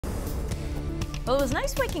Well, it was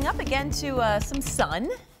nice waking up again to some sun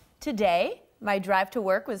today. My drive to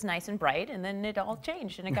work was nice and bright, and then it all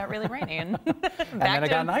changed, and it got really rainy. And, and then it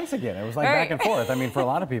got nice again. It was like back and forth. I mean, for a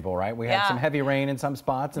lot of people, right? We had some heavy rain in some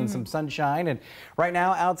spots and some sunshine. And right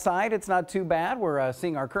now outside, it's not too bad. We're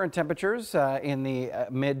seeing our current temperatures in the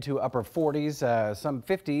mid to upper 40s, some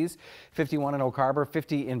 50s, 51 in Oak Harbor,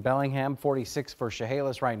 50 in Bellingham, 46 for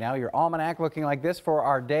Chehalis right now. Your almanac looking like this for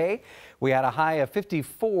our day. We had a high of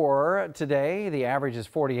 54 today. The average is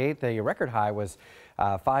 48. The record high was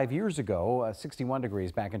 5 years ago, 61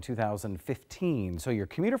 degrees back in 2015. So your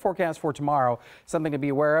commuter forecast for tomorrow, something to be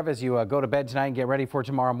aware of as you go to bed tonight and get ready for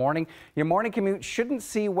tomorrow morning. Your morning commute shouldn't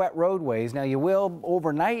see wet roadways. Now you will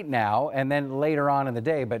overnight now and then later on in the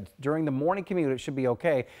day, but during the morning commute it should be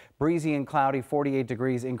okay. Breezy and cloudy, 48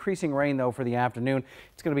 degrees. Increasing rain though for the afternoon.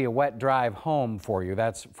 It's going to be a wet drive home for you,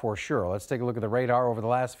 that's for sure. Let's take a look at the radar over the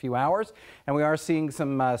last few hours, and we are seeing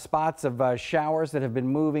some spots of showers that have been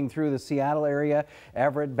moving through the Seattle area.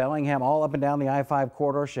 Everett, Bellingham, all up and down the I-5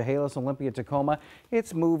 corridor, Chehalis, Olympia, Tacoma.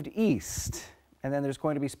 It's moved east. And then there's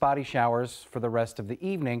going to be spotty showers for the rest of the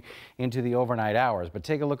evening into the overnight hours. But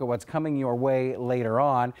take a look at what's coming your way later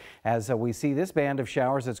on as we see this band of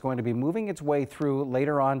showers that's going to be moving its way through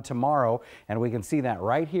later on tomorrow. And we can see that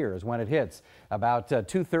right here is when it hits. About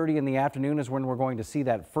 2:30 in the afternoon is when we're going to see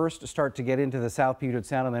that first start to get into the South Puget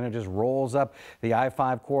Sound, and then it just rolls up the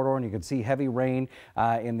I-5 corridor, and you can see heavy rain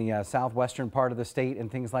in the southwestern part of the state and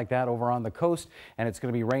things like that over on the coast. And it's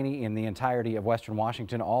going to be rainy in the entirety of western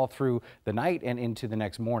Washington all through the night and into the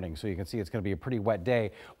next morning. So you can see it's going to be a pretty wet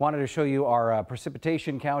day. Wanted to show you our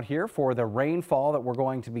precipitation count here for the rainfall that we're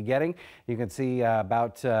going to be getting. You can see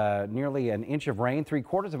about nearly an inch of rain,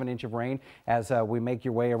 3/4 of an inch of rain as we make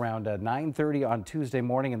your way around 9:30 on Tuesday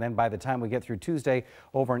morning. And then by the time we get through Tuesday,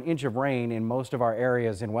 over an inch of rain in most of our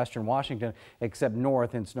areas in western Washington, except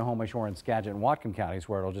north in Snohomish Shore and Skagit and Whatcom counties,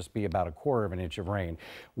 where it'll just be about 1/4 of an inch of rain.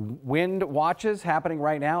 Wind watches happening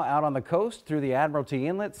right now out on the coast through the Admiralty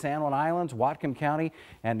Inlet, San Juan Islands, Whatcom County,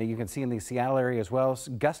 and you can see in the Seattle area as well.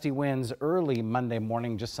 Gusty winds early Monday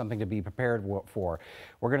morning, just something to be prepared for.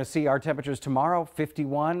 We're going to see our temperatures tomorrow,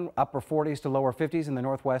 51, upper 40s to lower 50s in the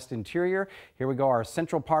northwest interior. Here we go, our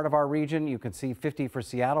central part of our region. You can see 50 for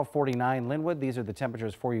Seattle, 49 Linwood. These are the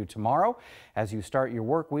temperatures for you tomorrow as you start your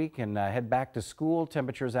work week and head back to school.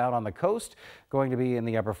 Temperatures out on the coast going to be in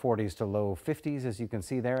the upper 40s to low 50s, as you can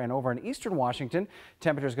see there. And over in eastern Washington,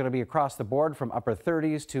 temperatures going to be across the board from upper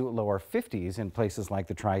 30s to lower 50s in places like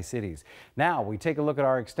the Tri-Cities. Now we take a look at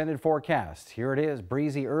our extended forecast. Here it is,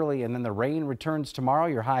 breezy early, and then the rain returns tomorrow.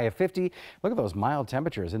 Your high of 50. Look at those mild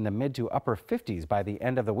temperatures in the mid to upper 50s by the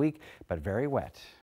end of the week, but very wet.